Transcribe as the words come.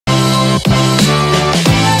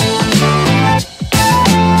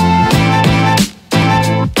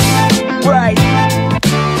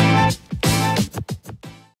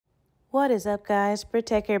What is up, guys?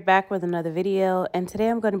 Brittech here, back with another video, and today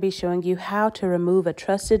I'm going to be showing you how to remove a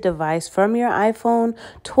trusted device from your iPhone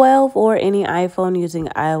 12 or any iPhone using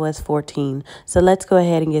iOS 14. So let's go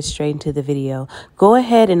ahead and get straight into the video. Go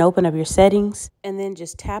ahead and open up your settings and then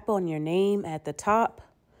just tap on your name at the top.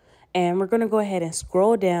 And we're going to go ahead and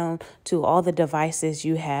scroll down to all the devices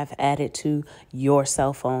you have added to your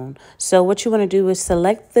cell phone. So what you want to do is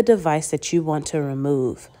select the device that you want to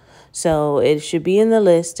remove. So it should be in the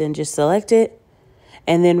list and just select it.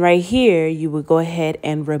 And then right here, you would go ahead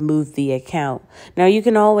and remove the account. Now, you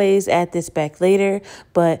can always add this back later,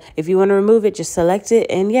 but if you want to remove it, just select it.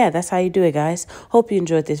 And yeah, that's how you do it, guys. Hope you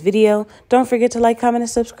enjoyed this video. Don't forget to like, comment, and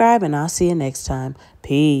subscribe, and I'll see you next time.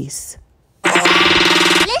 Peace.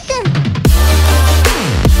 Listen.